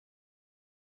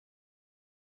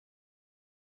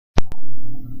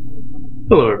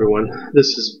Hello everyone, this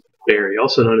is Barry,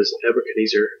 also known as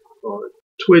Abracadabra on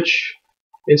Twitch,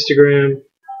 Instagram,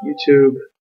 YouTube,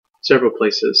 several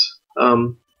places.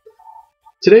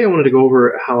 Today I wanted to go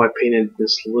over how I painted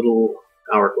this little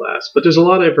hourglass, but there's a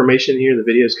lot of information here, the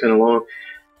video is kind of long,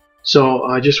 so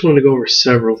I just wanted to go over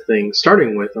several things.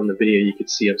 Starting with, on the video you can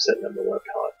see I'm setting up my wet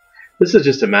palette. This is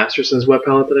just a Masterson's wet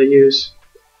palette that I use.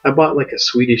 I bought like a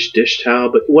Swedish dish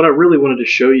towel, but what I really wanted to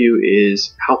show you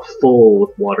is how full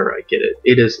with water I get it.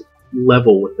 It is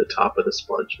level with the top of the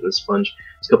sponge, and the sponge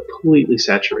is completely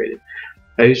saturated.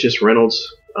 I use just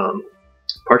Reynolds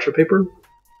parchment paper,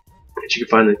 which you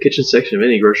can find in the kitchen section of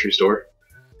any grocery store.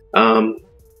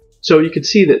 So you can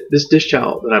see that this dish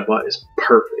towel that I bought is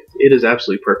perfect. It is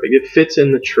absolutely perfect. It fits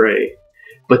in the tray,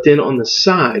 but then on the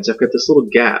sides I've got this little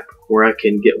gap where I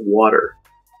can get water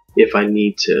if I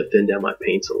need to thin down my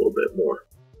paints a little bit more.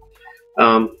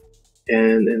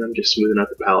 And then I'm just smoothing out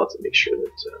the palette to make sure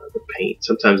that the paint,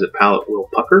 sometimes the palette will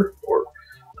pucker or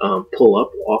pull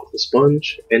up off the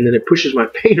sponge, and then it pushes my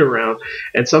paint around,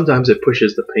 and sometimes it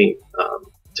pushes the paint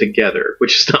together,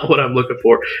 which is not what I'm looking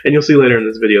for. And you'll see later in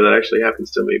this video that actually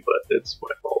happens to me, but it's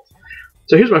my fault.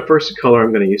 So here's my first color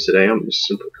I'm going to use today. I'm just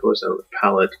going to put colors down on the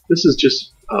palette. This is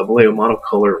just Vallejo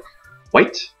Monocolor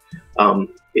White.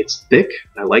 It's thick.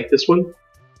 I like this one.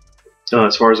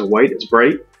 As far as a white, it's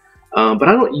bright. But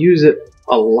I don't use it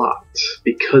a lot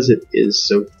because it is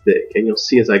so thick. And you'll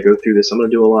see as I go through this, I'm going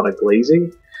to do a lot of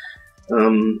glazing.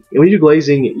 And when you do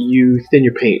glazing, you thin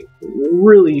your paint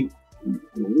really,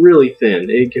 really thin.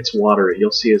 It gets watery.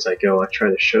 You'll see as I go. I try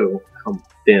to show how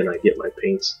thin I get my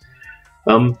paints.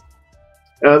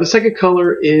 The second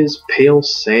color is Pale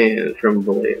Sand from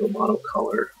Vallejo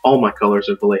Monocolor. All my colors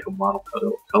are Vallejo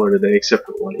Monocolor today, except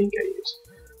for one ink I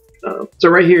use. So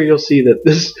right here you'll see that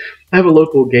this, I have a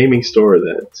local gaming store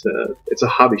that it's a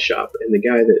hobby shop, and the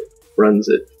guy that runs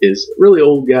it is a really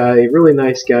old guy, really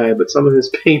nice guy, but some of his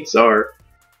paints are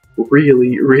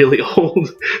really, really old.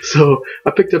 So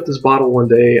I picked up this bottle one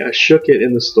day, I shook it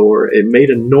in the store, it made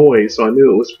a noise, so I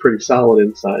knew it was pretty solid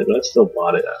inside, but I still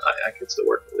bought it. I can still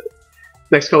work with it.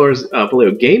 Next color is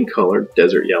Vallejo Game Color,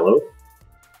 Desert Yellow.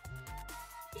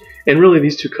 And really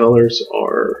these two colors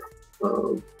are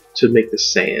to make the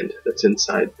sand that's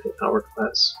inside the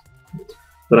hourglass.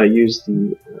 But I use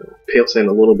the pale sand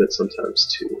a little bit sometimes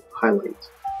to highlight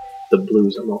the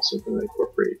blues I'm also going to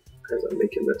incorporate as I'm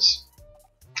making this.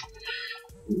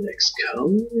 Next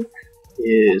color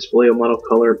is Vallejo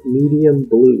Monocolor Medium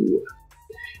Blue.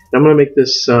 And I'm going to make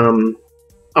this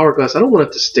hourglass. I don't want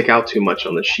it to stick out too much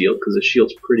on the shield because the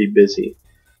shield's pretty busy,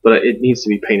 but it needs to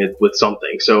be painted with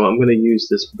something. So I'm going to use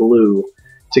this blue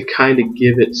to kind of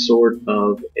give it sort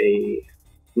of a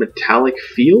metallic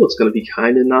feel. It's going to be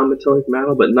kind of non-metallic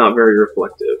metal, but not very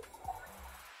reflective.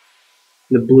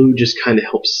 The blue just kind of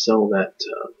helps sell that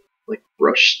like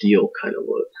brush steel kind of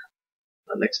look.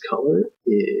 Next color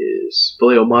is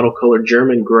Vallejo Monocolor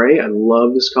German Gray. I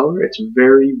love this color. It's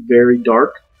very, very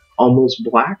dark, almost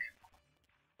black.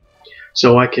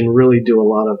 So I can really do a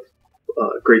lot of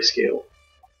grayscale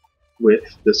with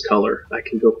this color. I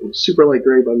can go from super light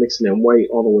gray by mixing in white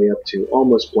all the way up to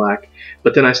almost black,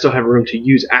 but then I still have room to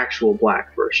use actual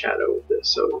black for a shadow with this,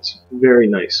 so it's a very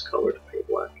nice color to paint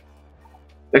black.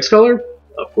 Next color,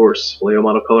 of course, Vallejo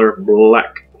Monocolor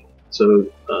Black. So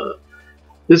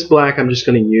this black I'm just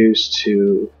going to use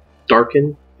to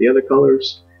darken the other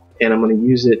colors, and I'm going to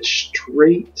use it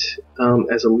straight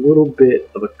as a little bit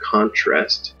of a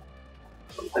contrast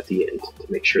at the end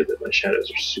to make sure that my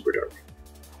shadows are super dark.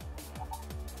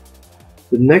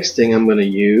 The next thing I'm going to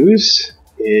use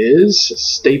is a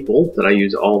staple that I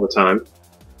use all the time.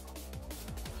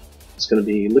 It's going to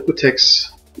be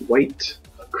Liquitex White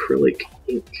Acrylic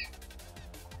Ink.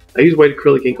 I use white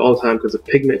acrylic ink all the time because the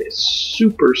pigment is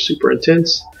super, super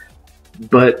intense,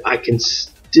 but I can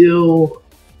still,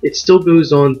 it still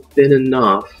goes on thin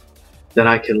enough that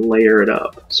I can layer it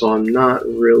up. So I'm not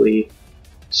really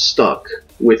stuck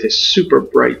with a super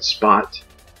bright spot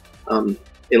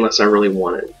unless I really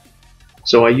want it.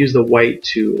 So I use the white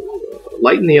to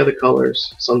lighten the other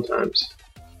colors sometimes,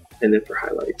 and then for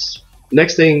highlights.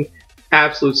 Next thing,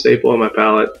 absolute staple on my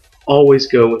palette, always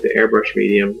go with the airbrush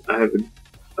medium. I have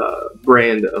a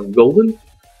brand of Golden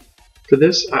for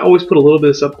this. I always put a little bit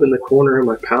of this up in the corner of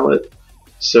my palette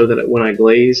so that when I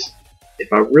glaze,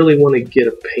 if I really want to get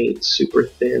a paint super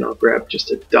thin, I'll grab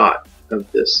just a dot of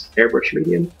this airbrush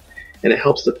medium, and it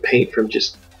helps the paint from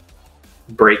just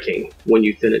breaking when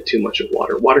you thin it too much with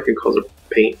water. Water can cause a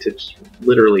paint to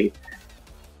literally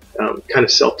kind of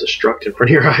self-destruct in front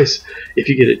of your eyes if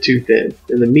you get it too thin.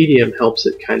 And the medium helps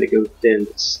it kind of go thin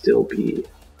but still be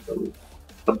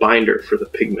a binder for the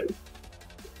pigment.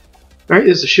 Alright,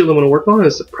 this is the shield I'm going to work on.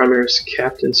 It's the Primaris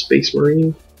Captain Space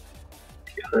Marine.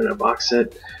 Got it in a box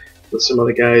set with some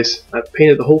other guys. I've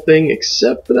painted the whole thing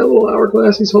except for that little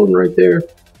hourglass he's holding right there.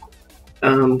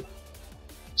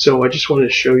 So I just wanted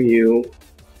to show you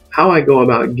how I go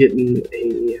about getting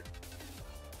a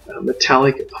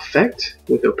metallic effect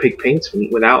with opaque paints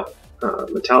without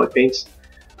metallic paints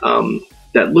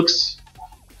that looks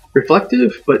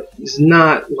reflective, but is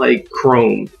not like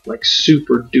chrome, like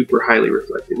super duper highly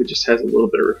reflective. It just has a little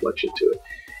bit of reflection to it.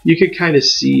 You can kind of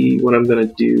see what I'm going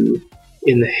to do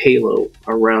in the halo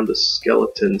around the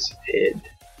skeleton's head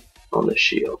on the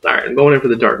shield. Alright, I'm going in for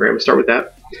the dark gray. I'm going to start with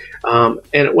that.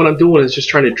 And what I'm doing is just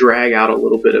trying to drag out a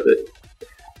little bit of it.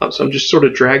 So I'm just sort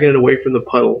of dragging it away from the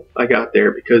puddle I got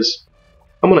there because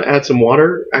I'm going to add some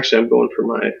water. Actually, I'm going for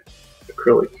my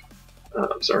acrylic,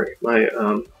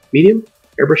 my medium,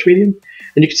 airbrush medium.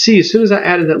 And you can see as soon as I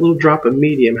added that little drop of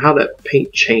medium how that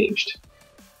paint changed.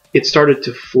 It started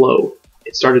to flow.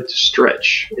 It started to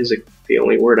stretch, is the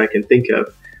only word I can think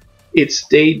of. It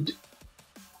stayed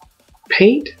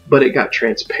paint, but it got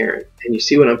transparent. And you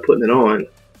see when I'm putting it on,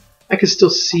 I can still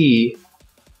see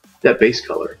that base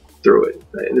color through it.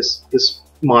 This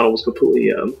model was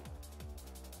completely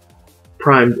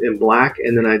primed in black,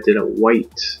 and then I did a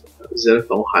white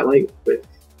zenithal highlight with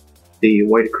the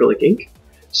white acrylic ink.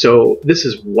 So this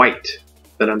is white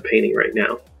that I'm painting right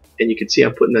now, and you can see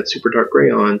I'm putting that super dark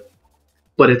gray on,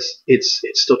 but it's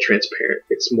still transparent.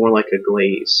 It's more like a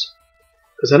glaze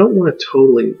because I don't want to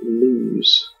totally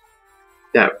lose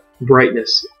that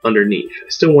brightness underneath. I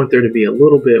still want there to be a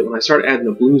little bit, when I start adding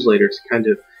the blues later, to kind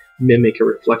of mimic a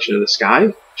reflection of the sky,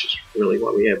 which is really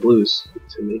why we have blues,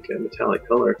 to make a metallic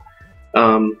color.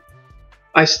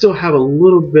 I still have a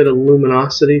little bit of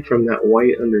luminosity from that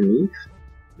white underneath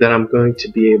that I'm going to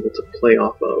be able to play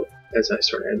off of as I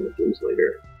start adding the blues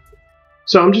later.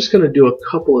 So I'm just going to do a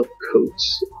couple of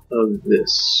coats of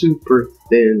this super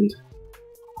thinned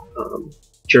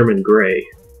German gray.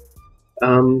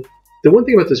 The one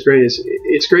thing about this gray is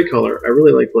it's great color. I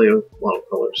really like Vallejo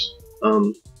watercolors.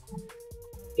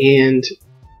 And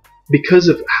because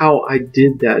of how I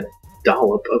did that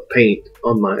dollop of paint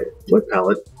on my wet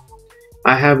palette,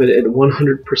 I have it at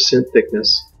 100%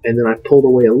 thickness, and then I pulled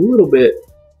away a little bit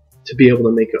to be able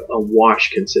to make a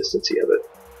wash consistency of it.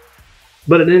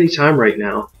 But at any time right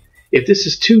now, if this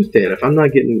is too thin, if I'm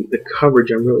not getting the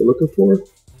coverage I'm really looking for,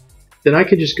 then I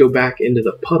can just go back into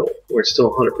the puddle where it's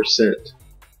still 100%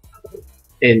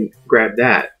 and grab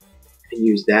that and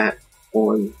use that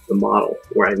on the model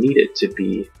where I need it to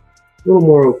be a little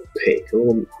more opaque, a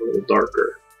little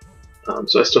darker.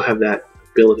 So I still have that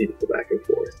ability to go back and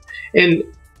forth. And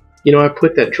you know, I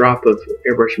put that drop of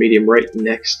airbrush medium right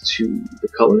next to the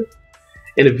color,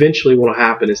 and eventually what will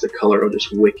happen is the color will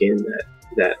just wick in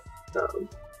that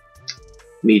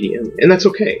medium, and that's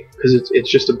okay because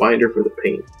it's just a binder for the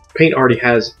paint. Paint already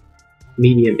has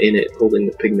medium in it holding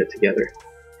the pigment together,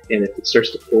 and if it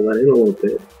starts to pull that in a little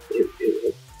bit, it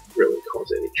won't really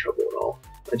cause any trouble at all.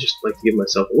 I just like to give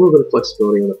myself a little bit of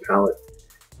flexibility on the palette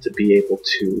to be able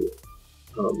to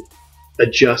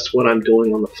adjust what I'm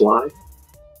doing on the fly.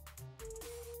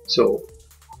 So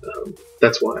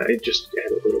that's why I just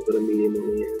add a little bit of medium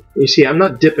in the end. You see, I'm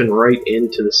not dipping right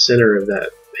into the center of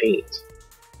that paint.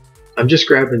 I'm just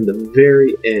grabbing the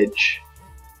very edge.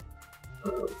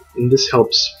 And this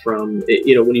helps from,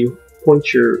 you know, when you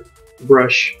point your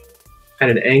brush at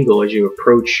an angle as you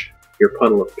approach your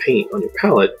puddle of paint on your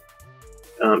palette,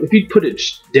 if you put it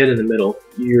dead in the middle,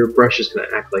 your brush is going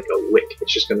to act like a wick.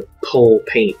 It's just going to pull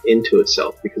paint into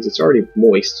itself because it's already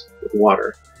moist with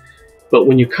water. But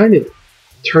when you kind of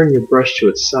turn your brush to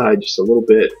its side just a little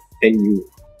bit and you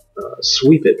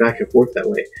sweep it back and forth that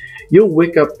way, you'll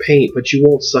wick up paint, but you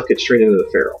won't suck it straight into the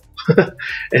ferrule.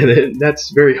 And then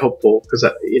that's very helpful because,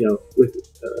 you know, with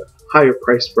higher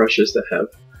priced brushes that have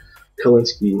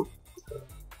Kolinsky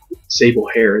sable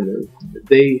hair in them,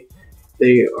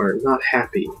 they are not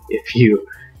happy if you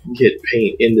get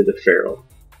paint into the ferrule.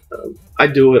 I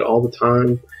do it all the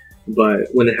time, but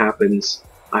when it happens,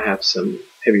 I have some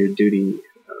heavier duty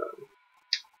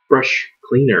brush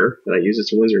cleaner that I use.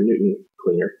 It's a Winsor Newton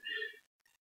cleaner,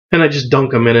 and I just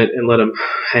dunk them in it and let them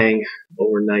hang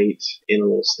overnight in a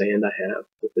little stand I have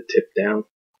with the tip down,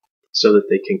 so that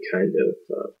they can kind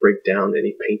of break down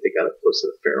any paint that got up close to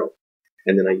the ferrule.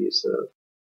 And then I use the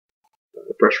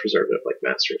brush preservative like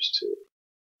Masters to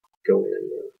go in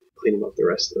and clean them up the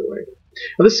rest of the way.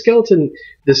 Now this skeleton,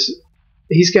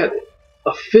 he's got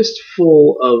a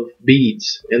fistful of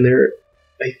beads, and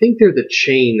I think they're the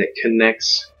chain that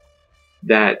connects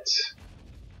that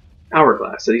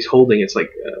hourglass that he's holding. It's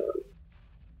like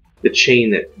the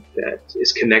chain that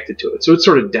is connected to it. So it's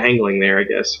sort of dangling there, I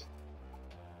guess.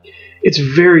 It's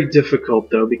very difficult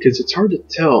though, because it's hard to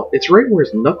tell. It's right where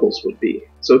his knuckles would be,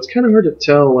 so it's kind of hard to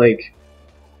tell, like,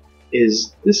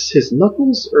 is this his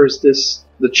knuckles or is this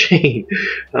the chain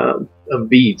of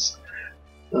beads?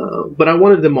 But I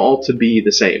wanted them all to be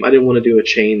the same. I didn't want to do a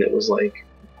chain that was like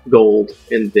gold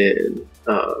and then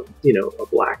you know, a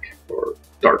black or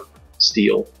dark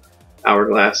steel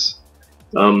hourglass.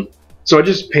 So I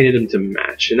just painted them to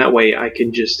match, and that way I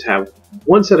can just have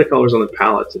one set of colors on the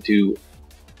palette to do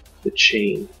the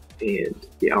chain and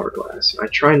the hourglass. I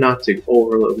try not to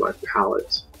overload my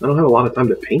palette. I don't have a lot of time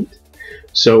to paint,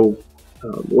 so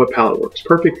wet palette works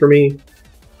perfect for me,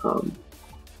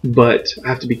 but I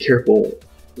have to be careful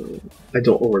I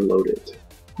don't overload it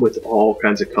with all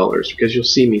kinds of colors, because you'll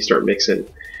see me start mixing.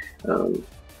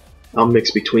 I'll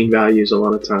mix between values a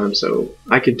lot of times, so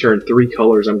I can turn 3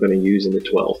 colors I'm going to use into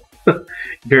 12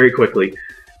 very quickly.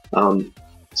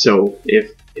 So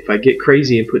if I get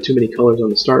crazy and put too many colors on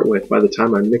to start with, by the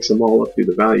time I mix them all up through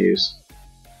the values,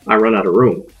 I run out of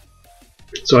room.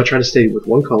 So I try to stay with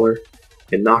one color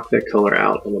and knock that color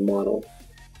out on the model.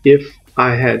 If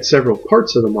I had several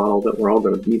parts of the model that were all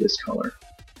going to be this color,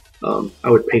 I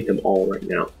would paint them all right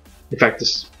now. In fact,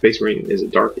 this Space Marine is a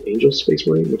Dark Angel Space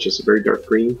Marine, which is a very dark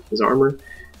green, his armor.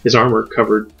 His armor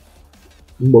covered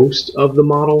most of the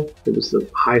model. It was the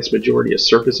highest majority of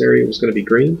surface area was going to be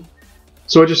green.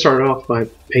 So I just started off by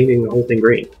painting the whole thing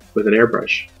green with an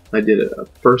airbrush. I did a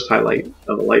first highlight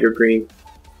of a lighter green,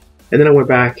 and then I went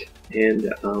back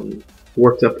and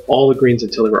worked up all the greens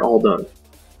until they were all done.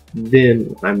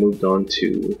 Then I moved on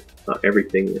to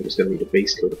everything that was going to be the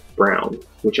base coat of brown,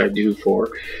 which I do for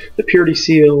the purity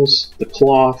seals, the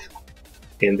cloth,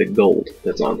 and the gold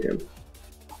that's on him.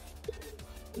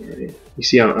 Right. You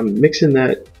see I'm mixing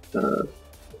that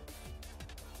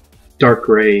dark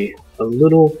gray a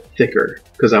little thicker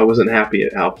because I wasn't happy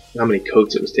at how many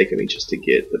coats it was taking me just to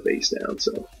get the base down.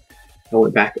 So I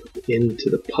went back into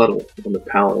the puddle on the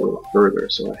palette a little further,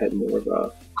 so I had more of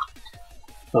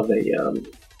a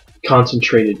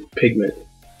concentrated pigment.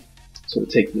 So it would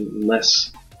take me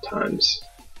less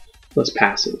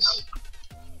passes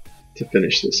to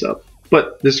finish this up.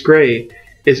 But this gray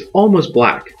is almost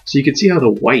black, so you can see how the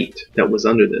white that was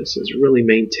under this is really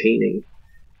maintaining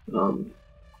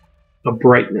a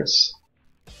brightness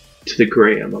to the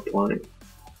gray I'm applying.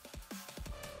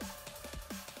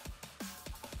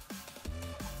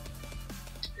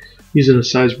 Using a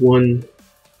size 1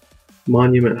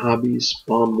 Monument Hobbies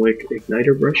Bomb Wick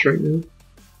Igniter brush right now.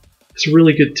 It's a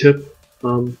really good tip,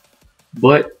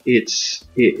 but it's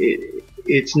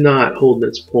not holding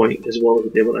its point as well as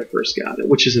it did when I first got it,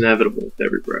 which is inevitable with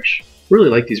every brush. Really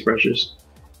like these brushes.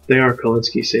 They are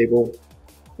Kolinsky Sable.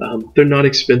 They're not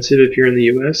expensive if you're in the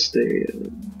U.S.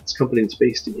 It's a company that's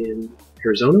based in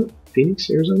Arizona, Phoenix,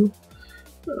 Arizona,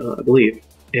 I believe.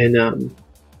 And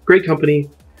great company.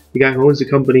 The guy who owns the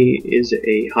company is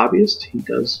a hobbyist. He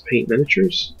does paint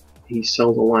miniatures. He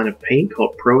sells a line of paint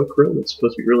called Pro Acryl that's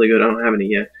supposed to be really good. I don't have any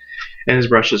yet. And his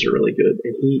brushes are really good,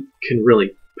 and he can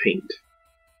really paint.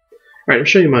 Alright, I'm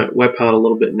showing you my wet palette a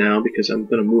little bit now because I'm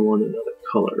going to move on to another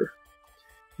color.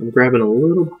 I'm grabbing a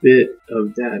little bit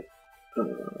of that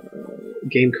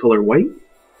Game Color White,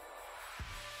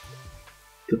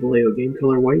 the Vallejo Game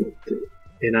Color White,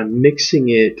 and I'm mixing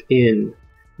it in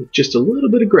with just a little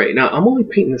bit of gray. Now, I'm only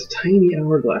painting this tiny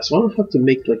hourglass, so I don't have to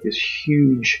make like this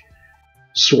huge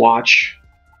swatch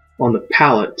on the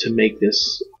palette to make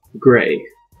this gray.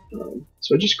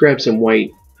 So I just grab some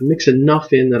white, I mix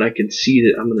enough in that I can see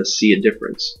that I'm going to see a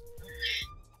difference.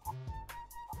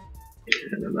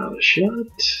 And I'm out of shot.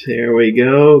 There we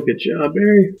go. Good job,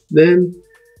 Barry. Then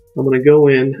I'm going to go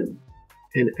in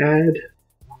and add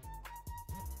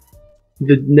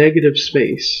the negative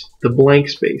space, the blank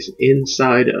space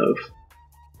inside of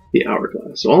the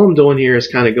hourglass. So all I'm doing here is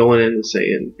kind of going in and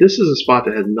saying, this is a spot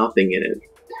that has nothing in it.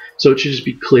 So it should just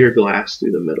be clear glass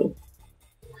through the middle.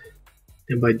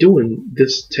 And by doing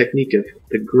this technique of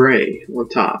the gray on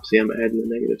top, see, I'm adding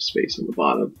the negative space on the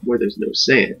bottom where there's no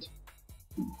sand.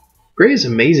 Gray is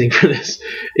amazing for this.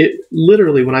 It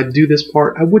literally, when I do this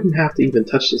part, I wouldn't have to even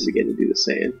touch this again to do the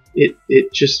sand.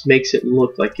 It just makes it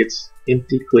look like it's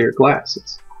empty, clear glass.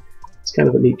 It's kind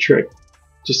of a neat trick.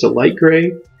 Just a light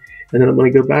gray, and then I'm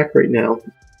going to go back right now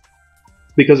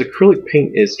because acrylic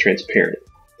paint is transparent.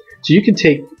 So you can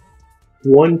take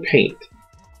one paint,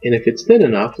 and if it's thin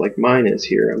enough, like mine is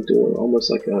here, I'm doing almost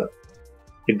like a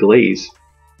glaze.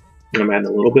 And I'm adding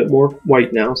a little bit more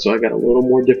white now, so I got a little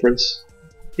more difference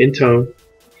in tone.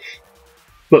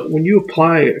 But when you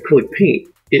apply acrylic paint,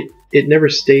 it it never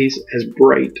stays as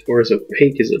bright or as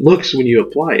opaque as it looks when you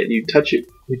apply it. You touch it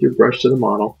with your brush to the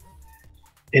model,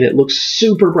 and it looks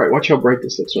super bright. Watch how bright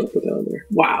this looks when I put that on there.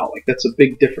 Wow, like that's a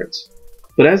big difference.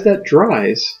 But as that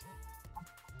dries,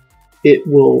 it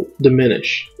will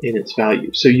diminish in its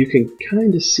value. So you can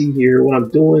kind of see here what I'm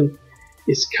doing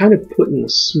is kind of putting a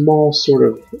small sort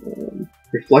of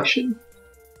reflection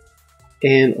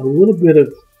and a little bit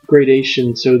of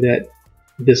gradation so that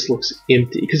this looks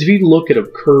empty. Because if you look at a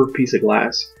curved piece of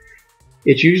glass,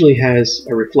 it usually has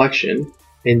a reflection,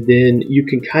 and then you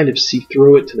can kind of see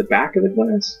through it to the back of the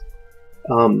glass.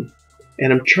 And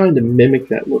I'm trying to mimic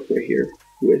that look right here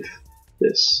with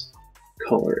this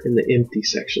color in the empty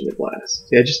section of the glass.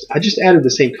 See, I just added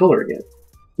the same color again.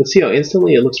 Let's see how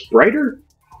instantly it looks brighter.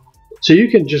 So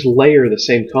you can just layer the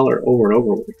same color over and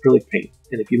over with acrylic paint.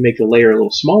 And if you make the layer a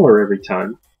little smaller every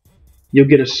time, you'll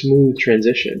get a smooth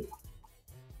transition.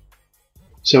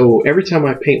 So every time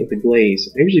I paint with the glaze,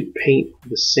 I usually paint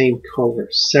the same color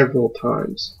several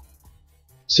times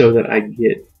so that I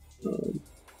get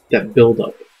that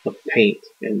buildup of paint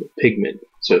and the pigment.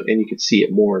 And you can see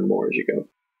it more and more as you go.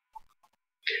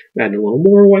 I'm adding a little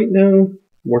more white now. I'm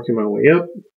working my way up.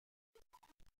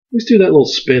 Let's do that little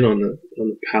spin on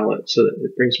the palette so that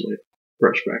it brings my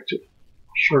brush back to a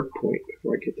sharp point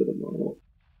before I get to the model.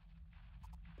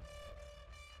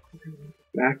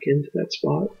 Back into that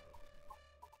spot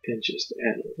and just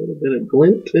add a little bit of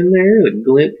glint in there, the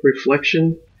glint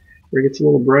reflection where it gets a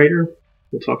little brighter.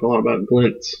 We'll talk a lot about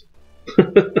glints.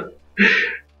 And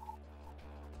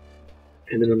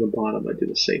then on the bottom I do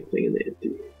the same thing in the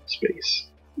empty space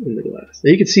in the glass.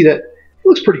 Now you can see that it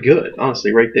looks pretty good,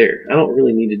 honestly, right there. I don't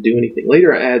really need to do anything.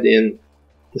 Later I add in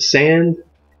the sand,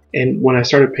 and when I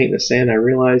started painting the sand I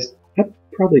realized I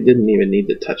probably didn't even need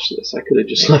to touch this. I could have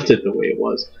just left it the way it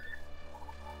was.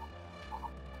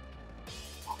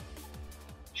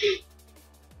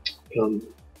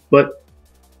 But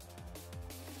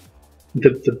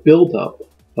the buildup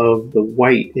of the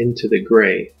white into the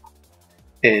gray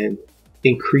and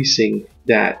increasing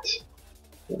that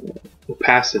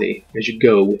opacity as you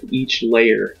go with each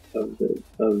layer of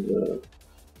the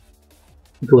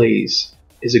glaze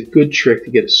is a good trick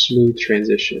to get a smooth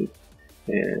transition.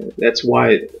 And that's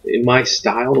why in my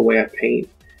style, the way I paint,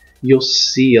 you'll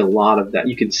see a lot of that.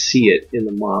 You can see it in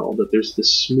the model, that there's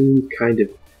this smooth kind of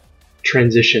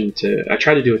transition to, I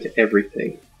try to do it to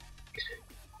everything.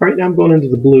 Alright, now I'm going into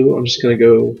the blue. I'm just going to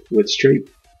go with straight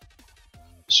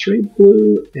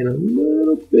blue and a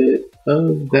little bit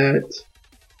of that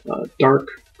dark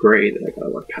gray that I got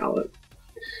on my palette.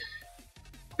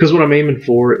 Because what I'm aiming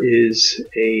for is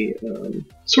a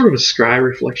sort of a sky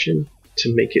reflection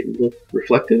to make it look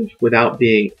reflective without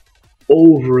being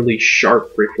overly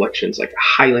sharp reflections, like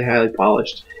highly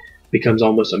polished becomes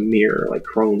almost a mirror like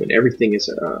chrome, and everything is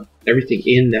everything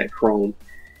in that chrome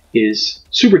is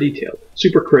super detailed,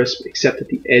 super crisp, except at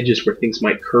the edges where things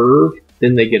might curve,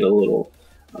 then they get a little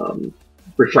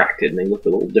refracted and they look a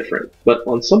little different. But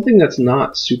on something that's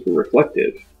not super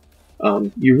reflective,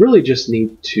 you really just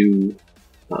need to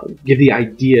give the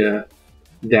idea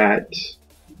that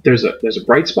there's a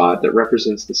bright spot that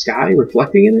represents the sky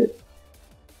reflecting in it.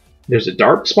 There's a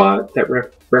dark spot that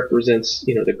represents,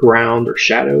 you know, the ground or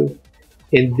shadow,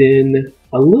 and then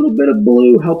a little bit of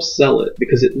blue helps sell it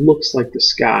because it looks like the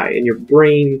sky, and your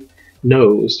brain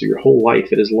knows through your whole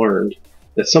life it has learned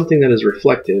that something that is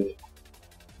reflective,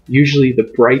 usually the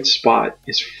bright spot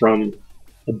is from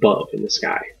above in the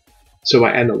sky. So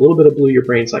by adding a little bit of blue, your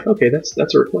brain's like, okay,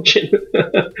 that's a reflection.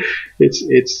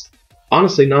 It's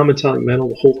honestly non-metallic metal.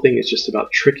 The whole thing is just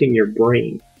about tricking your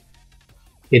brain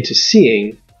into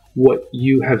seeing what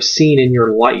you have seen in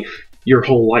your life, your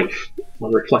whole life,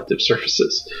 on reflective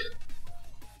surfaces.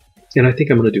 And I think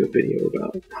I'm going to do a video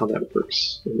about how that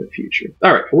works in the future.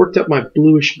 Alright, I worked up my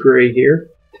bluish gray here.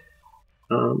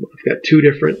 I've got two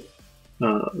different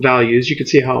values. You can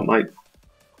see how my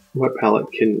wet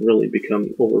palette can really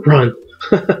become overrun.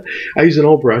 I use an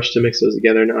old brush to mix those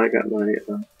together. Now I got my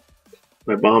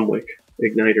my bomb wick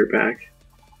igniter back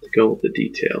to go with the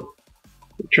detail.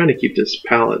 I'm trying to keep this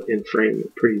palette in frame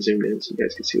pretty zoomed in so you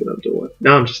guys can see what I'm doing.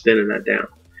 Now I'm just thinning that down.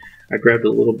 I grabbed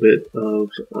a little bit of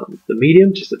the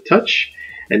medium, just a touch,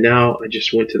 and now I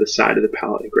just went to the side of the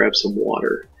palette and grabbed some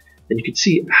water. And you can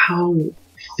see how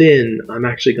thin I'm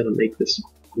actually going to make this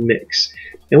mix.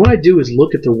 And what I do is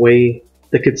look at the way,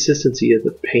 the consistency of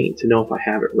the paint to know if I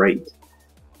have it right.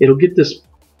 It'll get this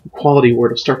quality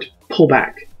where it'll start to pull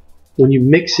back. When you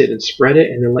mix it and spread it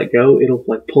and then let go, it'll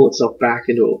like pull itself back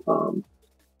into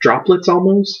droplets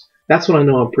almost. That's when I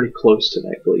know I'm pretty close to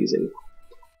that glazing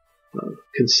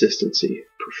consistency,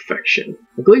 perfection.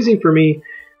 The glazing for me,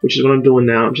 which is what I'm doing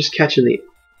now. I'm just catching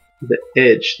the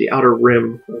edge, the outer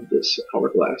rim of this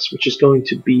hourglass, which is going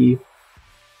to be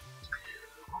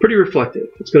pretty reflective.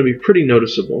 It's going to be pretty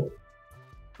noticeable.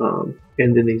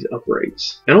 And then these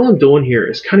uprights. And all I'm doing here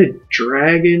is kind of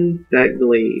dragging that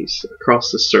glaze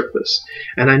across the surface.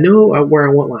 And I know where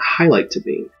I want my highlight to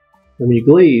be. And when you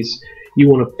glaze, you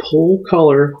want to pull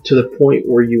color to the point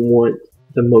where you want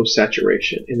the most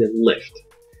saturation, and then lift.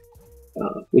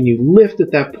 When you lift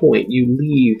at that point, you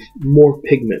leave more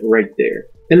pigment right there.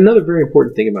 And another very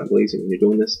important thing about glazing when you're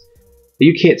doing this,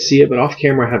 you can't see it, but off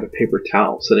camera I have a paper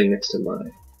towel sitting next to my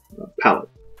palette.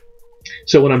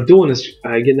 So what I'm doing is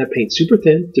I get that paint super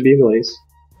thin to be a glaze.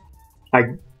 I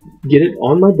get it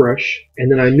on my brush,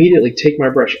 and then I immediately take my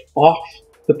brush off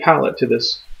the palette to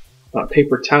this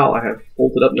paper towel I have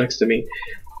folded up next to me,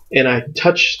 and I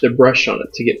touch the brush on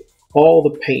it to get all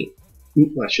the paint,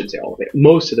 well, I shouldn't say all of it,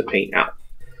 most of the paint out.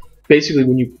 Basically,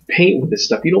 when you paint with this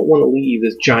stuff, you don't want to leave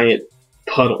this giant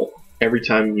puddle every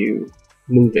time you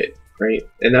move it, right?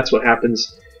 And that's what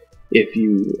happens if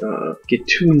you get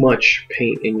too much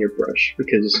paint in your brush,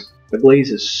 because the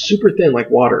glaze is super thin like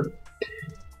water.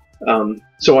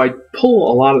 So I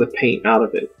pull a lot of the paint out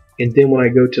of it, and then when I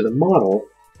go to the model,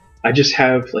 I just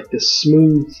have like this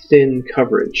smooth, thin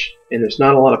coverage, and there's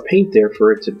not a lot of paint there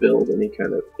for it to build any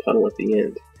kind of puddle at the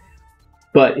end.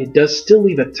 But it does still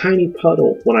leave a tiny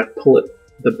puddle when I pull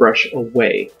the brush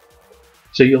away.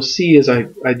 So you'll see as I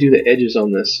do the edges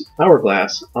on this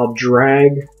hourglass, I'll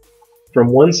drag from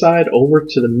one side over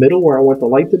to the middle where I want the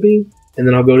light to be, and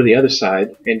then I'll go to the other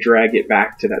side and drag it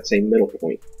back to that same middle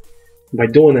point. And by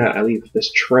doing that, I leave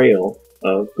this trail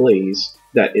of glaze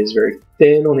that is very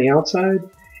thin on the outside,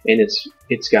 and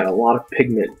it's got a lot of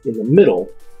pigment in the middle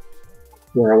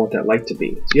where I want that light to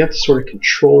be. So you have to sort of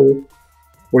control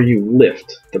where you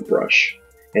lift the brush,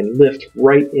 and lift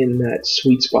right in that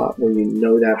sweet spot where you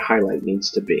know that highlight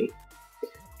needs to be.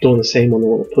 Doing the same on the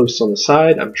little posts on the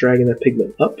side, I'm dragging that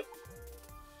pigment up,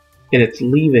 and it's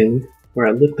leaving, where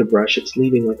I lift the brush, it's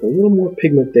leaving like a little more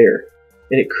pigment there,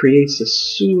 and it creates a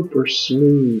super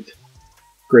smooth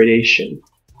gradation,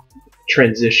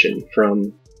 transition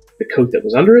from the coat that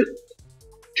was under it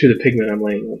to the pigment I'm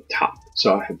laying on top.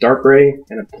 So I have dark gray,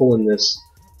 and I'm pulling this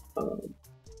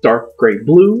dark gray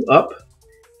blue up,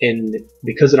 and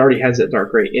because it already has that dark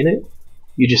gray in it,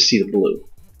 you just see the blue,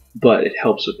 but it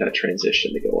helps with that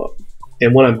transition to go up.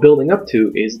 And what I'm building up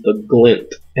to is the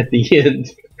glint at the end,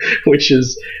 which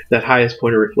is that highest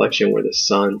point of reflection where the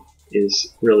sun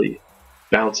is really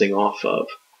bouncing off of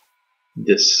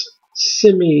this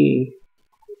semi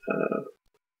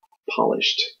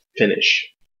polished finish.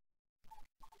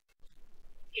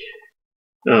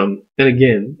 And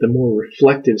again, the more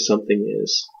reflective something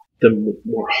is, the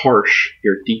more harsh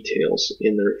your details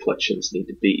in the reflections need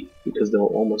to be, because they'll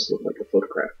almost look like a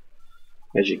photograph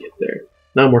as you get there.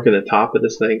 Now I'm working the top of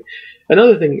this thing.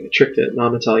 Another thing, a trick to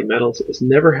non-metallic metals, is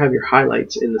never have your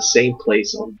highlights in the same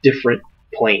place on different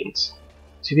planes.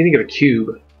 So if you think of a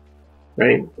cube,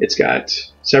 right, it's got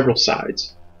several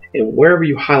sides, and wherever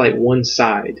you highlight one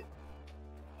side,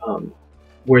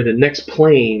 where the next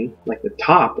plane, like the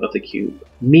top of the cube,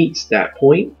 meets that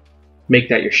point, make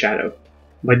that your shadow.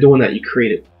 By doing that, you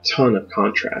create a ton of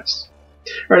contrast.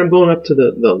 Alright, I'm going up to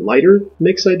the lighter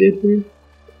mix I did here.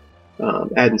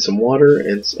 Adding some water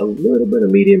and a little bit of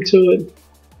medium to it.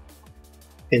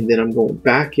 And then I'm going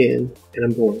back in, and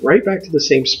I'm going right back to the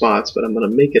same spots, but I'm going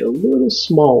to make it a little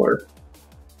smaller.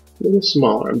 A little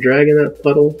smaller. I'm dragging that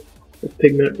puddle of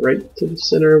pigment right to the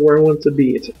center where I want it to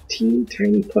be. It's a teeny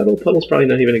tiny puddle. Puddle's probably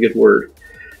not even a good word.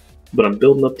 But I'm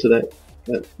building up to that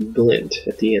glint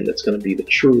at the end that's going to be the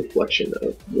true reflection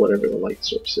of whatever the light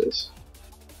source is.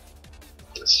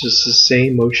 It's just the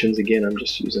same motions again. I'm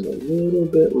just using a little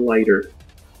bit lighter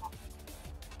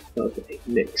of a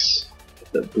mix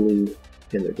of the blue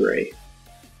and the gray.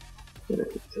 And I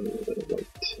put a little bit of white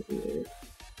in there.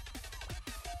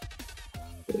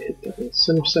 I'm going to hit that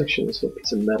center section, this little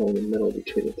piece of metal in the middle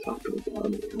between the top and the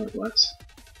bottom of the hourglass.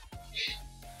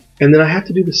 And then I have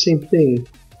to do the same thing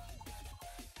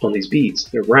on these beads.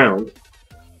 They're round,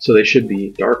 so they should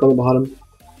be dark on the bottom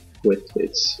with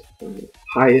its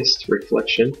highest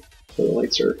reflection for the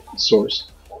light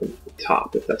source on the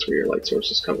top, if that's where your light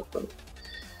source is coming from.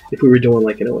 If we were doing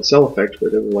like an OSL effect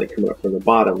where there was light coming up from the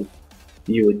bottom,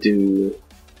 you would do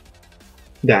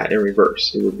that in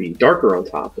reverse. It would be darker on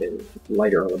top and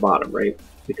lighter on the bottom, right?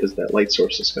 Because that light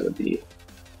source is going to be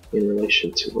in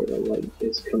relation to where the light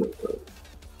is coming from.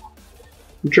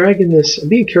 I'm dragging this, I'm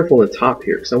being careful on the top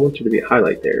here because I want there to be a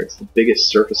highlight there. It's the biggest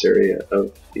surface area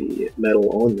of the metal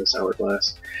on this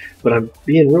hourglass. But I'm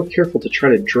being real careful to try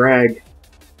to drag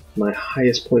my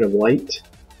highest point of light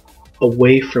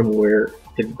away from where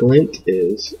the glint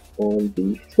is on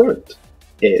the front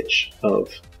edge of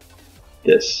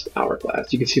this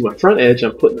hourglass. You can see my front edge,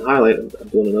 I'm putting the highlight, I'm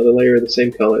doing another layer of the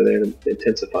same color there to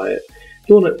intensify it.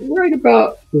 Doing it right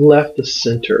about left to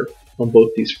center on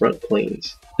both these front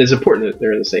planes. It's important that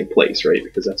they're in the same place, right?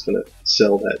 Because that's going to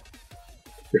sell that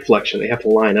reflection. They have to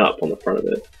line up on the front of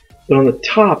it. But on the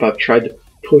top, I've tried to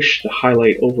push the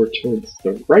highlight over towards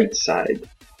the right side,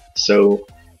 so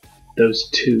those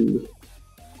two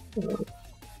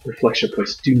reflection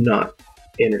points do not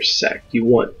intersect. You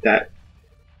want that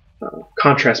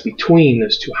contrast between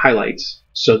those two highlights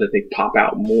so that they pop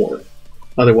out more.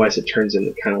 Otherwise, it turns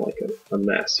into kind of like a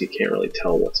mess. You can't really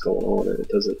tell what's going on, and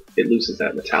it loses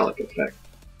that metallic effect.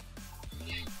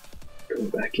 Going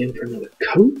back in for another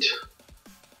coat,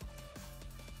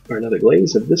 or another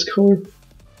glaze of this color.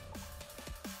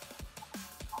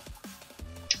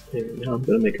 And now I'm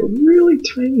going to make a really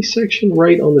tiny section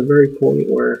right on the very point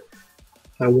where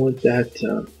I want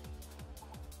that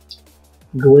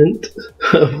glint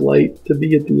of light to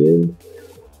be at the end.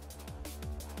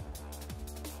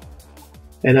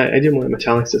 And I didn't want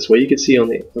metallics this way. You can see on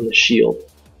the shield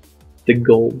the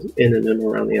gold NMM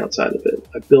around the outside of it.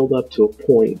 I build up to a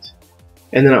point,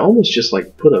 and then I almost just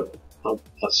like put a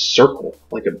circle,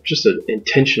 like just an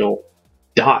intentional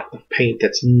dot of paint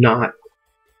that's not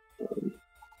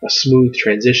a smooth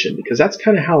transition, because that's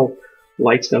kind of how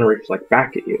light's going to reflect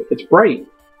back at you. If it's bright,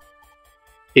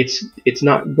 it's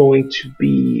not going to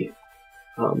be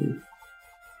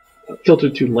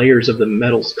filtered through layers of the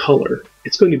metal's color.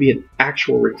 It's going to be an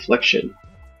actual reflection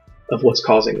of what's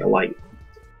causing the light.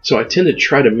 So I tend to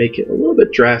try to make it a little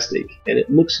bit drastic, and it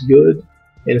looks good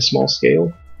in a small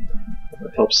scale.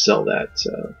 It helps sell that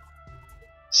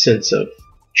sense of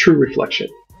true reflection,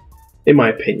 in my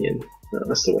opinion.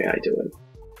 That's the way I do it.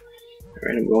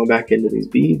 Alright, I'm going back into these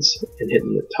beads and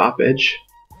hitting the top edge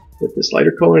with this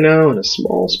lighter color now in a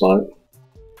small spot,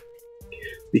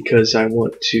 because I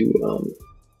want to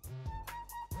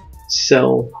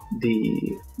sell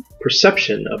the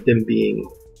perception of them being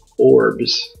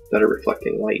orbs that are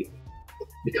reflecting light.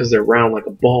 Because they're round like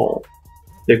a ball,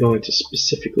 they're going to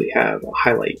specifically have a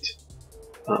highlight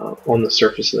on the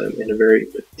surface of them in a very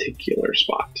particular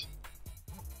spot.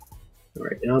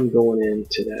 Alright, now I'm going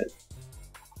into that.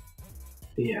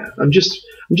 Yeah, I'm just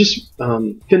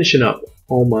finishing up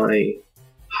all my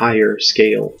higher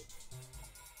scale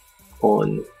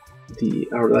on the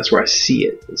hourglass where I see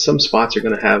it. And some spots are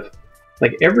going to have,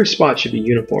 like, every spot should be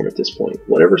uniform at this point.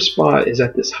 Whatever spot is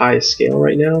at this highest scale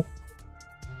right now,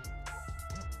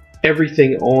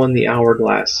 everything on the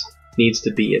hourglass needs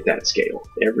to be at that scale.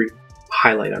 Every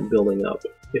highlight I'm building up.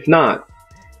 If not,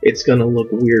 it's going to look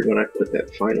weird when I put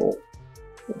that final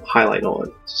highlight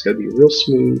on. It's got to be real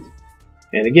smooth.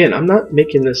 And again, I'm not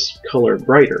making this color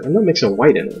brighter. I'm not mixing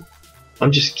white in it.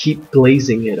 I'm just keep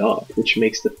glazing it up, which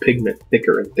makes the pigment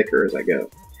thicker and thicker as I go.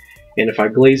 And if I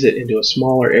glaze it into a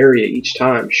smaller area each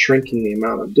time, shrinking the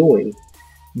amount I'm doing,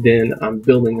 then I'm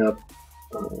building up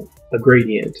a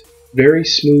gradient very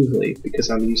smoothly because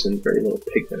I'm using very little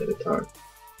pigment at a time.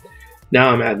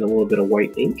 Now I'm adding a little bit of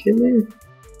white ink in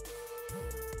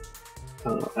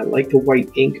there. I like the white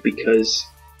ink because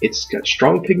it's got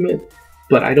strong pigment,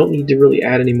 but I don't need to really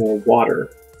add any more water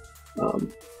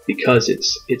because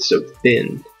it's so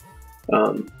thin.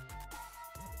 Now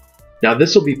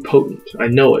this will be potent. I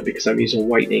know it because I'm using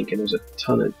white ink and there's a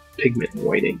ton of pigment in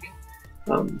white ink.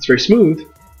 It's very smooth,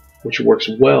 which works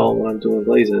well when I'm doing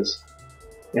glazes.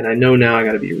 And I know now I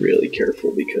got to be really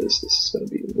careful because this is going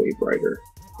to be way brighter.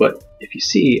 But if you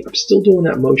see, I'm still doing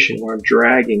that motion where I'm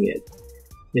dragging it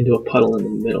into a puddle in the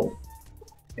middle.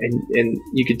 And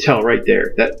you can tell right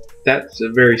there that that's a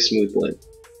very smooth blend.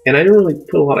 And I didn't really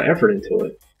put a lot of effort into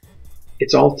it.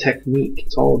 It's all technique.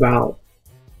 It's all about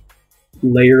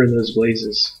layering those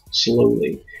glazes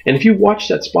slowly. And if you watch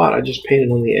that spot I just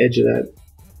painted on the edge of that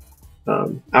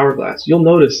hourglass, you'll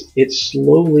notice it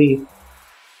slowly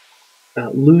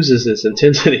loses its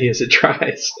intensity as it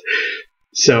dries.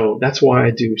 So that's why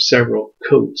I do several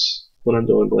coats when I'm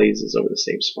doing glazes over the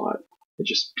same spot. It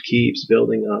just keeps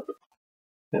building up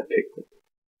that pigment.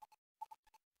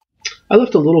 I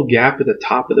left a little gap at the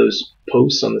top of those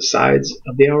posts on the sides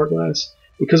of the hourglass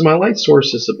because my light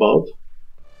source is above.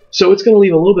 So it's going to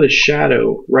leave a little bit of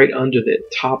shadow right under the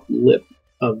top lip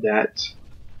of that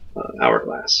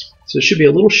hourglass. So there should be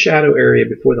a little shadow area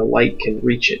before the light can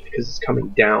reach it because it's coming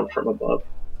down from above.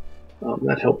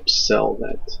 That helps sell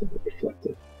that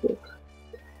reflective look.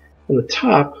 On the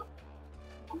top,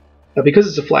 because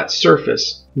it's a flat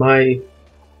surface, my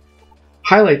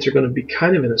highlights are going to be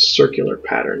kind of in a circular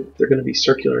pattern. They're going to be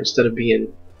circular instead of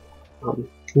being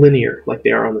linear like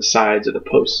they are on the sides of the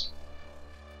posts.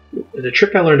 The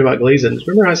trick I learned about glazing is,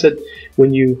 remember I said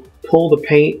when you pull the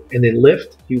paint and then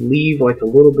lift, you leave like a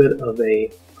little bit of a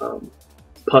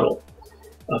puddle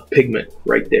of pigment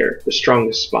right there, the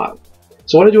strongest spot.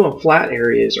 So what I do on flat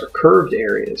areas or curved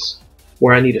areas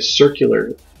where I need a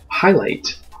circular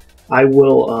highlight, I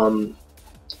will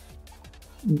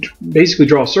basically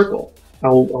draw a circle.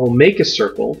 I'll make a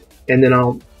circle, and then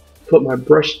I'll put my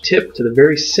brush tip to the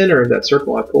very center of that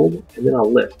circle I pulled, and then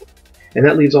I'll lift. And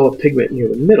that leaves all the pigment near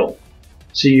the middle.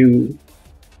 So you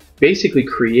basically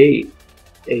create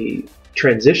a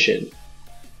transition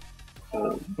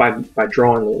by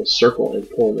drawing a little circle and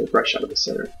pulling the brush out of the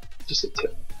center. Just a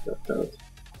tip. Alright,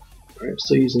 I'm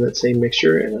still using that same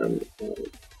mixture, and I'm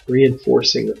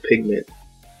reinforcing the pigment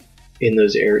in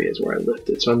those areas where I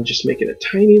lifted. So I'm just making a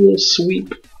tiny little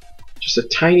sweep, just a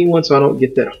tiny one, so I don't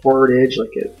get that hard edge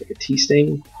like a tea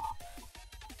stain.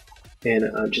 And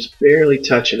I'm just barely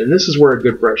touching, and this is where a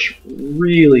good brush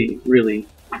really, really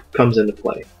comes into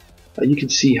play. You can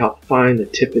see how fine the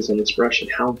tip is on this brush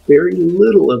and how very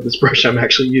little of this brush I'm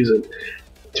actually using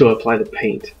to apply the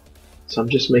paint. So I'm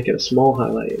just making a small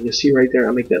highlight, and you see right there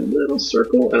I make that little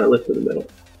circle and I lift in the middle,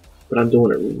 but I'm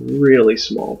doing it really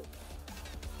small.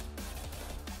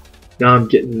 Now I'm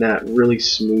getting that really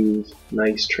smooth,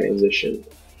 nice transition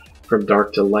from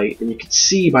dark to light, and you can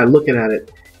see by looking at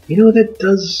it, you know, that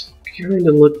does kind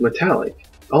of look metallic.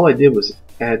 All I did was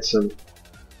add some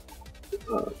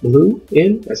blue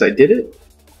in as I did it,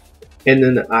 and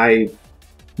then I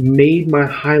made my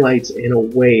highlights in a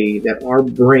way that our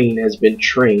brain has been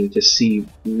trained to see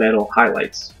metal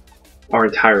highlights our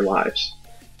entire lives,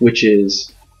 which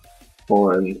is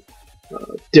on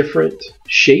different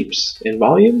shapes and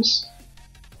volumes.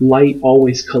 Light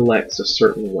always collects a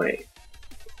certain way,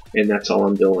 and that's all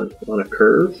I'm doing. On a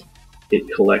curve,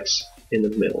 it collects in the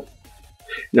middle.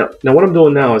 Now what I'm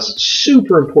doing now is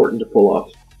super important to pull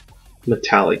off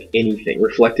metallic anything,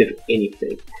 reflective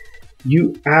anything.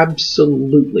 You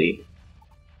absolutely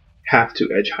have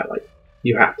to edge highlight.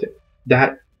 You have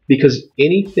to. Because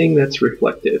anything that's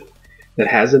reflective, that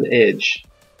has an edge,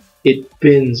 it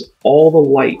bends all the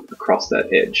light across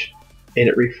that edge, and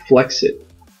it reflects it.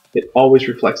 It always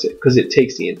reflects it, because it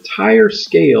takes the entire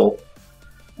scale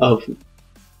of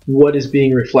what is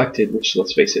being reflected, which,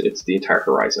 let's face it, it's the entire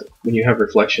horizon. When you have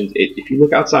reflections, if you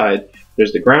look outside,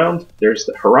 there's the ground, there's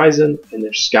the horizon, and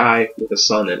there's sky with the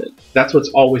sun in it. That's what's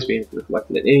always being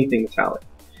reflected in anything metallic.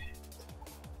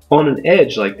 On an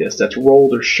edge like this that's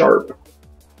rolled or sharp,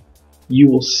 you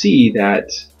will see that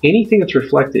anything that's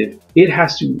reflective, it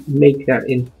has to make that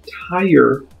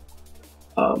entire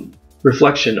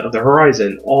reflection of the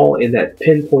horizon all in that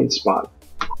pinpoint spot.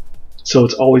 So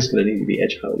it's always going to need to be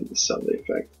edge highlighted to sell the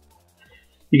effect.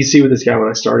 You can see with this guy, when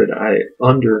I started, I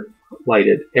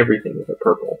underlighted everything with a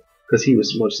purple because he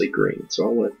was mostly green. So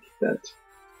I want to get that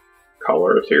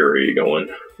color theory going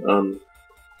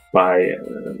by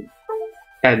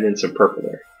adding in some purple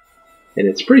there. And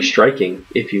it's pretty striking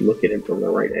if you look at him from the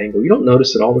right angle. You don't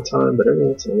notice it all the time, but every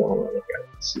once in a while I look at it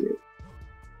and see it.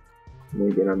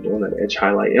 And again, I'm doing that edge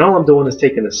highlight. And all I'm doing is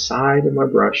taking the side of my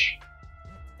brush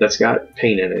that's got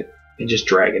paint in it and just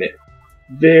dragging it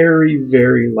very,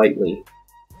 very lightly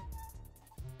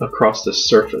across the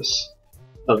surface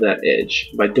of that edge.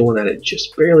 By doing that, it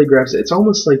just barely grabs it. It's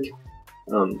almost like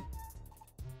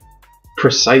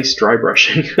precise dry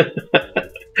brushing.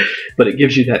 But it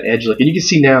gives you that edge look. And you can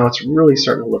see now it's really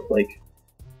starting to look like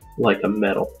a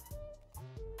metal.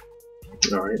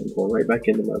 Alright, I'm going right back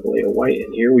into my Vallejo white,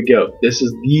 and here we go. This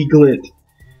is the glint.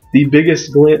 The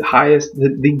biggest glint,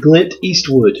 the glint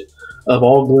Eastwood of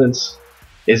all glints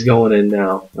is going in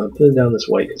now. I'm putting down this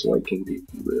white because white can be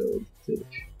real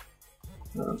thick.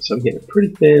 So I'm getting it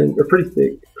pretty thin, or pretty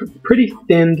thick, pretty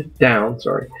thinned down,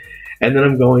 sorry. And then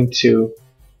I'm going to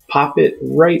pop it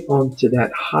right onto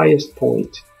that highest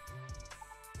point.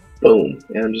 Boom.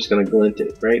 And I'm just going to glint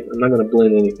it, right? I'm not going to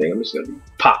blend anything. I'm just going to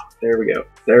pop. There we go.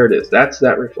 There it is. That's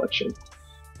that reflection.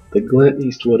 The glint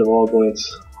Eastwood of all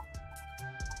glints.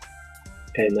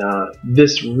 And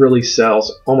this really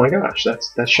sells. Oh my gosh,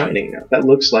 that's shining now. That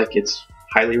looks like it's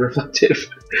highly reflective.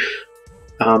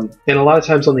 And a lot of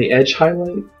times on the edge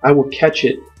highlight, I will catch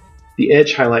it, the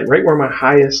edge highlight, right where my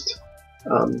highest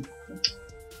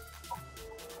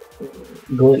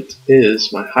glint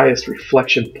is, my highest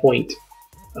reflection point.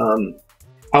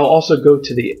 I'll also go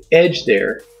to the edge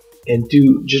there and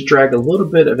just drag a little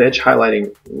bit of edge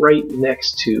highlighting right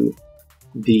next to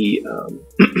the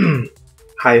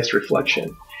highest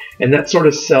reflection, and that sort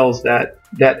of sells that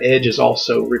edge is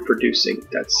also reproducing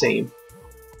that same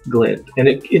glint, and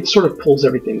it sort of pulls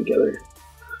everything together.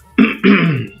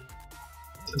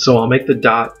 So I'll make the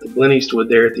dot, the Glen Eastwood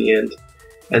there at the end,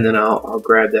 and then I'll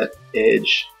grab that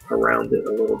edge around it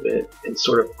a little bit and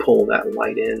sort of pull that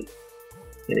light in,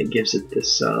 and it gives it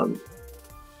this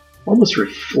almost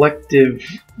reflective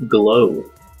glow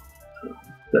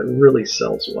that really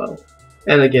sells well.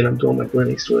 And again, I'm doing my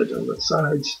Glen Eastwood on the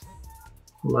sides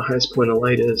where my highest point of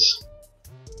light is,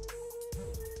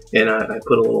 and I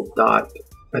put a little dot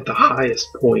at the highest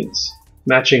points,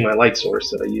 matching my light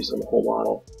source that I use on the whole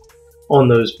model, on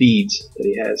those beads that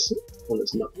he has on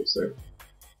his knuckles there.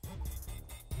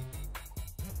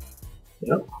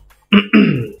 Yep.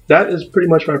 That is pretty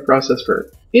much my process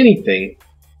for anything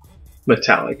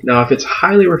metallic. Now, if it's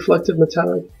highly reflective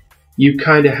metallic, you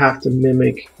kind of have to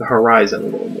mimic the horizon a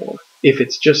little more. If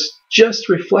it's just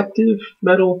reflective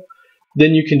metal,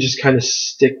 then you can just kind of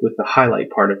stick with the highlight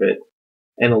part of it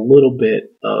and a little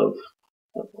bit of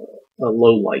a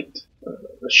low light,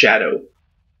 a shadow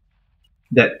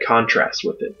that contrasts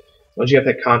with it. Once you have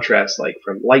that contrast, like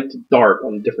from light to dark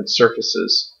on different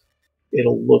surfaces,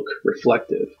 it'll look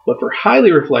reflective. But for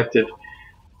highly reflective,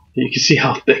 you can see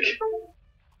how thick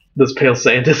this pale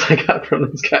sand is I got from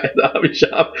this guy at the hobby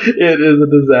shop. It is a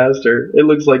disaster. It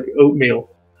looks like oatmeal.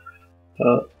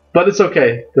 But it's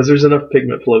okay, because there's enough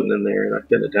pigment floating in there, and I've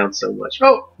thinned it down so much.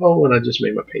 Oh, and I just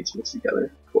made my paints mix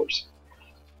together, of course.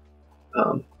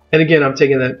 And again, I'm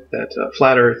taking that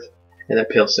flat earth and that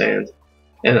pale sand.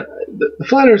 And the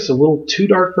flat earth's a little too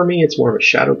dark for me. It's more of a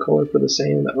shadow color for the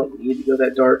sand. I don't need to go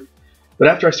that dark. But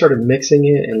after I started mixing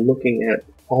it and looking at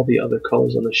all the other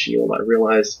colors on the shield, I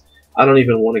realized I don't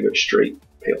even want to go straight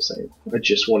pale sand. I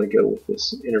just want to go with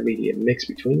this intermediate mix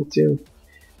between the two,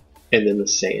 and then the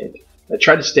sand. I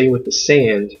tried to stay with the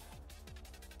sand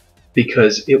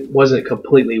because it wasn't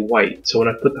completely white. So when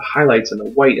I put the highlights and the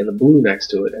white and the blue next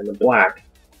to it and the black,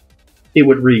 it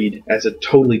would read as a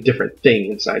totally different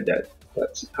thing inside that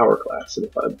hourglass. And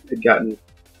if I had gotten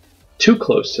too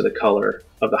close to the color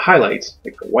of the highlights,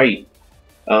 like the white,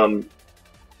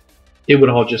 it would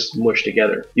all just mush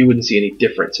together. You wouldn't see any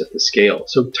difference at the scale.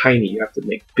 So tiny, you have to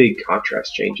make big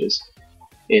contrast changes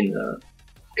in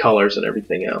colors and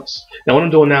everything else. Now what I'm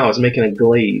doing now is making a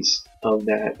glaze of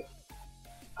that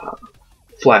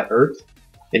flat earth,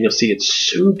 and you'll see it's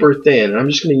super thin. And I'm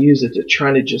just going to use it to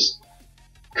try to just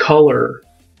color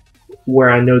where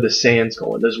I know the sand's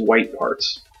going, those white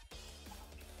parts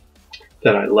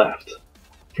that I left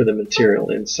for the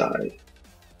material inside.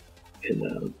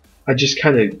 And I just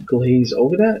kind of glaze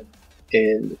over that,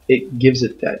 and it gives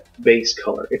it that base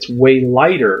color. It's way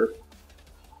lighter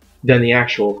than the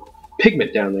actual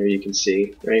pigment down there, you can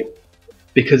see, right?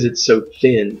 Because it's so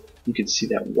thin, you can see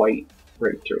that white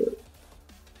right through it.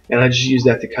 And I just use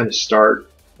that to kind of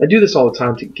start. I do this all the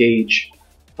time to gauge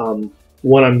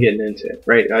what I'm getting into,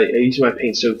 right? I use my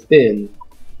paint so thin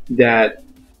that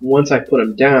once I put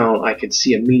them down, I can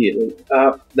see immediately,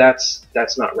 that's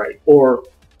not right. Or,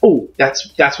 oh, that's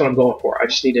what I'm going for. I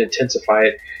just need to intensify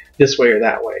it this way or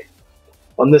that way.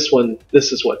 On this one,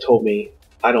 this is what told me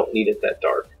I don't need it that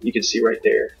dark. You can see right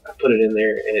there. I put it in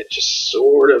there, and it just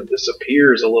sort of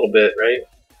disappears a little bit, right?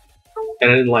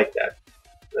 And I didn't like that.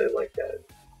 I didn't like that.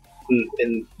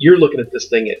 And you're looking at this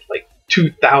thing at like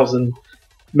 2,000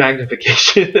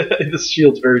 magnification. This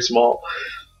shield's very small.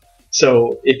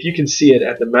 So if you can see it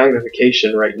at the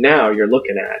magnification right now you're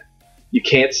looking at, you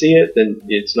can't see it, then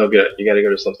it's no good. You got to go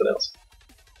to something else.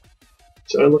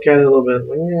 So I look at it a little bit,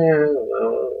 like,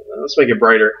 yeah, let's make it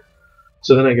brighter.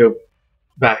 So then I go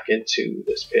back into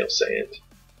this pale sand,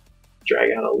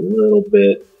 drag out a little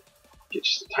bit, get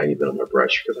just a tiny bit on my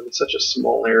brush because I'm in such a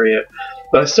small area.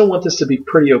 But I still want this to be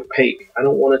pretty opaque. I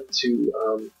don't want it to.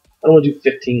 I don't want to do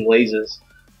 15 glazes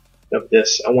of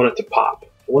this. I want it to pop.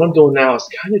 What I'm doing now is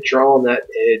kind of drawing that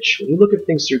edge. When you look at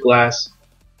things through glass,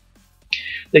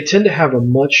 they tend to have a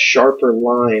much sharper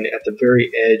line at the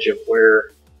very edge of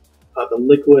where the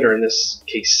liquid, or in this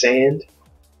case sand,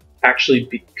 actually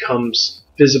becomes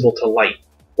visible to light,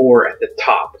 or at the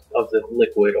top of the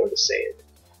liquid or the sand.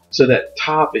 So that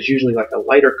top is usually like a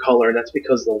lighter color, and that's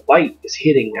because the light is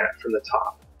hitting that from the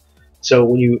top. So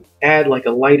when you add like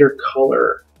a lighter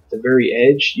color at the very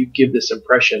edge, you give this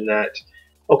impression that,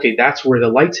 okay, that's where the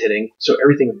light's hitting, so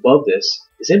everything above this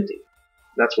is empty.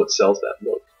 That's what sells that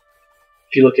look.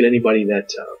 If you look at anybody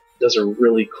that does a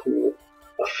really cool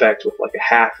effect with like a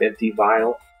half-empty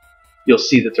vial, you'll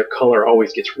see that their color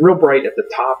always gets real bright at the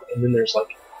top, and then there's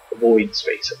like a void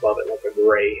space above it, like a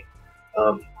gray.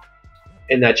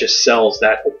 And that just sells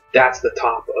that, oh, that's the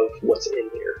top of what's in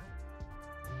here.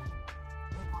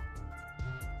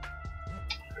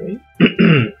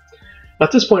 Right?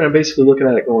 At this point, I'm basically looking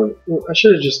at it going, well, I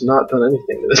should have just not done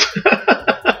anything to this.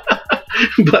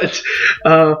 But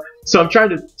so I'm trying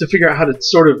to figure out how to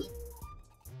sort of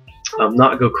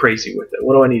not go crazy with it.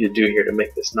 What do I need to do here to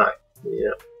make this not,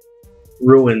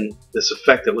 ruin this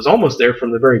effect that was almost there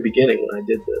from the very beginning when I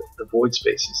did the void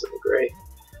spaces in the gray.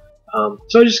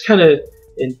 So I just kind of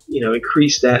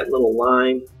increased that little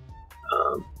line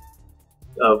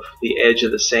of the edge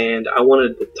of the sand. I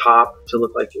wanted the top to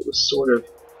look like it was sort of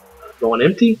going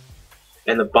empty,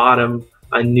 and the bottom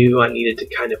I knew I needed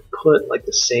to kind of put like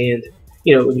the sand.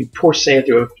 When you pour sand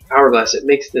through an hourglass, it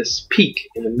makes this peak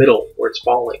in the middle where it's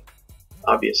falling,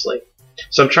 obviously.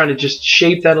 So I'm trying to just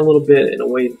shape that a little bit in a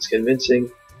way that's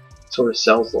convincing, sort of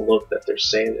sells the look that there's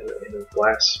sand in a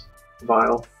glass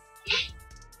vial.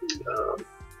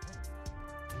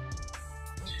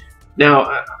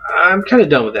 Now I'm kind of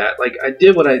done with that. Like, I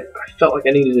did what I felt like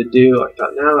I needed to do. I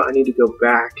thought, now I need to go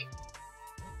back,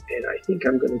 and I think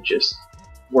I'm going to just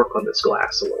work on this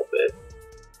glass a little bit,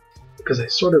 because I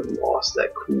sort of lost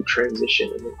that cool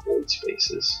transition in the void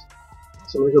spaces.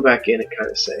 So I'm going to go back in and kind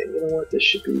of say, you know what, this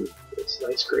should be this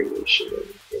nice gradation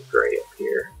in gray up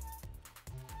here.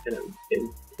 And I'm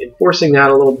enforcing that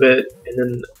a little bit, and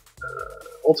then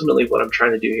ultimately what I'm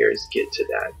trying to do here is get to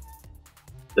that,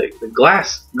 the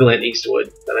glass Clint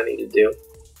Eastwood that I need to do.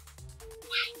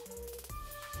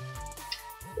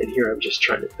 And here I'm just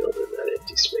trying to build in that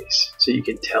empty space. So you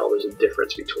can tell there's a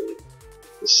difference between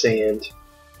the sand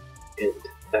and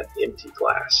that empty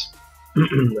glass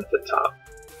at the top.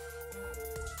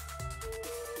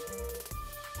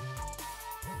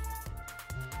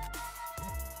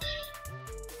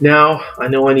 Now I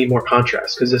know I need more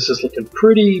contrast, because this is looking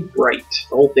pretty bright.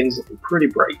 The whole thing's looking pretty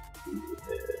bright.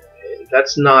 And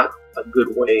that's not a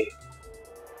good way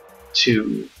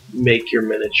to make your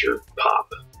miniature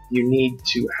pop. You need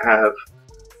to have,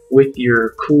 with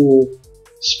your cool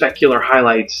specular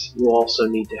highlights, you also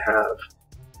need to have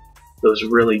those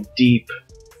really deep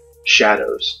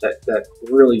shadows, that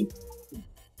really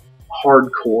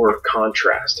hardcore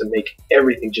contrast to make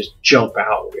everything just jump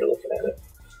out when you're looking at it.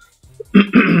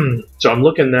 So I'm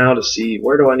looking now to see,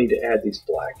 where do I need to add these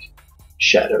black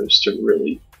shadows to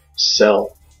really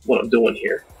sell what I'm doing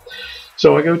here.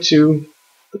 So I go to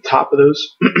the top of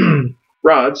those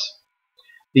rods,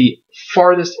 the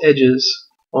farthest edges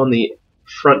on the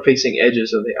front facing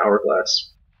edges of the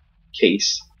hourglass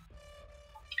case.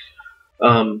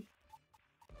 And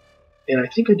I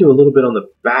think I do a little bit on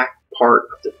the back part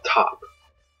of the top.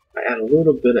 I add a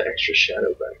little bit of extra shadow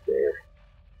back there.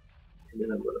 And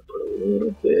then I'm going to put a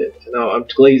little bit, now I'm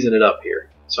glazing it up here.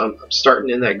 So I'm starting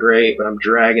in that gray, but I'm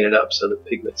dragging it up so the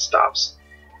pigment stops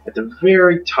at the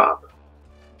very top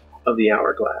of the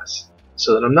hourglass,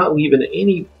 so that I'm not leaving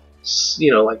any,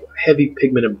 like heavy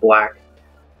pigment in black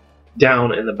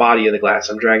down in the body of the glass.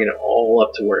 I'm dragging it all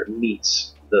up to where it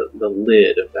meets the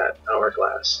lid of that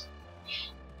hourglass,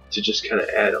 to just kind of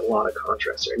add a lot of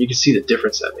contrast there. And you can see the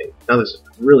difference that made. Now there's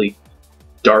a really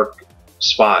dark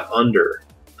spot under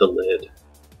the lid,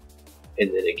 and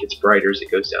then it gets brighter as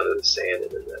it goes down to the sand,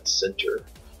 and then that center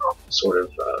sort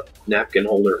of napkin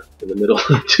holder in the middle of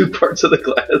the two parts of the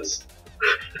glass.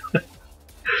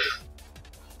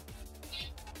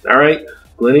 Alright,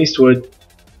 Clint Eastwood,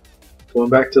 going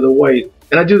back to the white.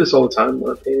 And I do this all the time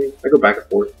when I'm painting. I go back and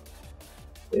forth.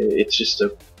 It's just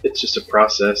a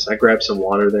process. I grabbed some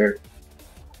water there,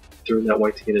 threw in that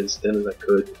white to get it as thin as I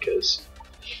could, because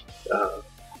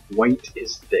white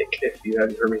is thick. If you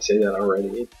haven't heard me say that already,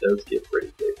 it does get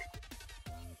pretty thick.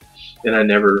 And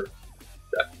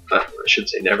I should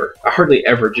say never. I hardly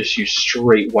ever just use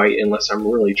straight white unless I'm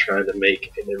really trying to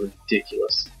make a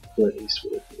ridiculous Clint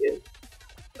Eastwood at the end.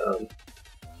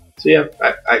 So yeah,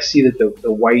 I see that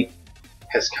the white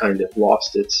has kind of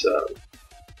lost its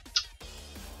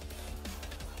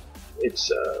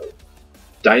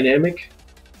dynamic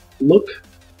look,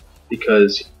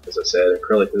 because, as I said,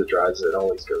 acrylic as it dries, it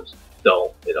always goes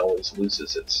dull. It always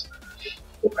loses its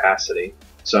opacity.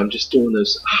 So I'm just doing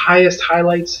those highest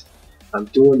highlights. I'm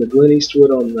doing the Clint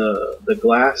Eastwood on the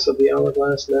glass of the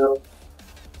hourglass now.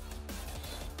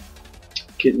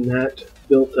 Getting that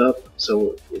built up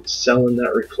so it's selling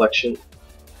that reflection.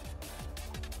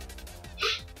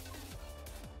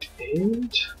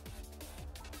 And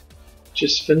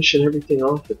just finishing everything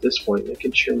off at this point,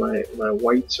 making sure my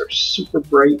whites are super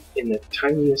bright in the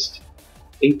tiniest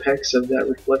apex of that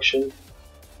reflection.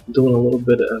 I'm doing a little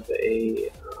bit of a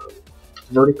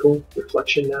vertical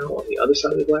reflection now on the other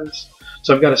side of the glass.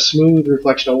 So I've got a smooth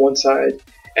reflection on one side,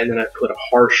 and then I put a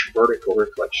harsh vertical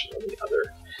reflection on the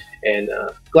other. And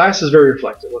glass is very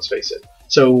reflective, let's face it.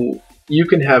 So you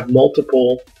can have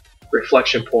multiple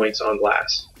reflection points on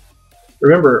glass.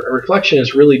 Remember, a reflection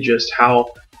is really just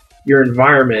how your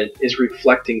environment is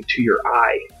reflecting to your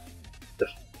eye.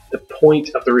 The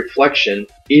point of the reflection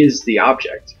is the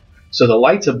object. So the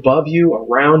light's above you,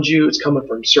 around you, it's coming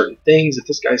from certain things. If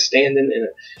this guy's standing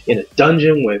in a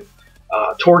dungeon with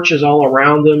torches all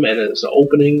around him and there's an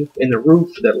opening in the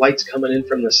roof that light's coming in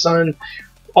from the sun,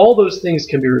 all those things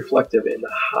can be reflective in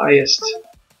the highest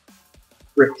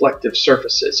reflective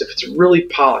surfaces. If it's really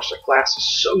polished, the glass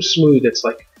is so smooth it's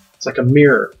like a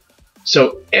mirror.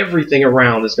 So everything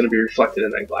around is going to be reflected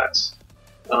in that glass.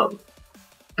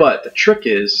 But the trick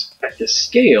is, at this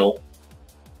scale,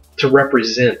 to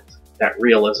represent that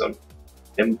realism.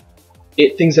 And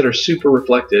things that are super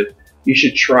reflective, you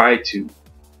should try to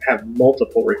have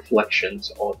multiple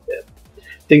reflections on them.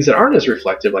 Things that aren't as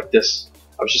reflective, like this,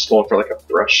 I was just going for like a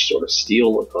brush sort of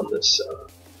steel look on this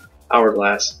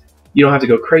hourglass. You don't have to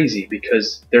go crazy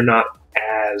because they're not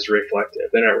as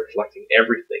reflective. They're not reflecting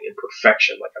everything in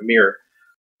perfection like a mirror.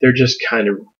 They're just kind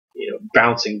of,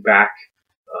 bouncing back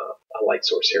a light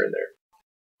source here and there.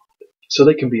 So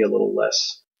they can be a little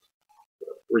less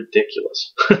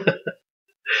ridiculous.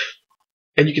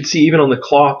 And you can see even on the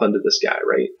cloth under this guy,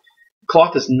 right? The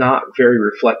cloth is not very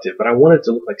reflective, but I want it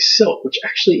to look like silk, which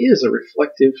actually is a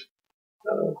reflective